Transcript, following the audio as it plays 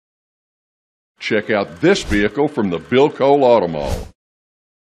Check out this vehicle from the Bill Cole Auto Mall.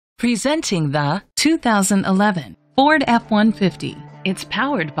 Presenting the 2011 Ford F-150. It's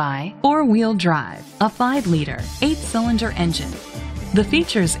powered by four-wheel drive, a 5-liter, 8-cylinder engine. The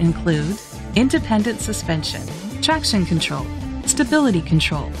features include independent suspension, traction control, stability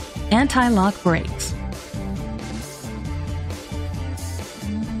control, anti-lock brakes.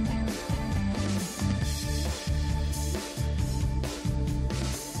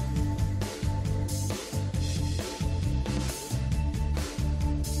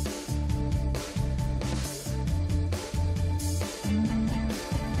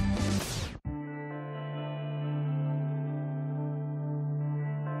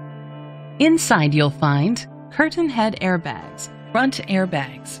 Inside you'll find curtain head airbags, front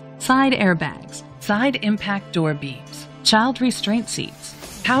airbags, side impact door beams, child restraint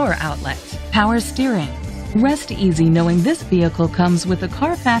seats, power outlets, power steering. Rest easy knowing this vehicle comes with a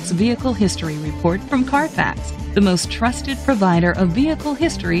Carfax Vehicle History Report from Carfax, the most trusted provider of vehicle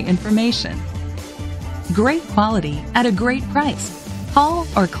history information. Great quality at a great price. Call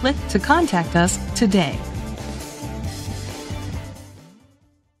or click to contact us today.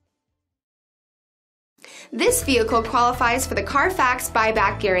 This vehicle qualifies for the Carfax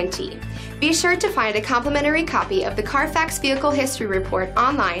Buyback Guarantee. Be sure to find a complimentary copy of the Carfax Vehicle History Report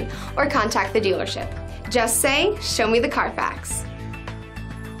online or contact the dealership. Just say, "Show me the Carfax."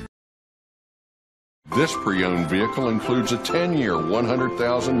 This pre-owned vehicle includes a 10-year,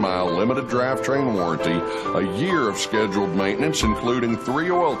 100,000-mile limited drivetrain warranty, a year of scheduled maintenance including 3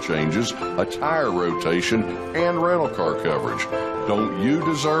 oil changes, a tire rotation, and rental car coverage. Don't you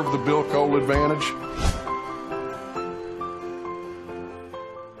deserve the Bill Cole advantage?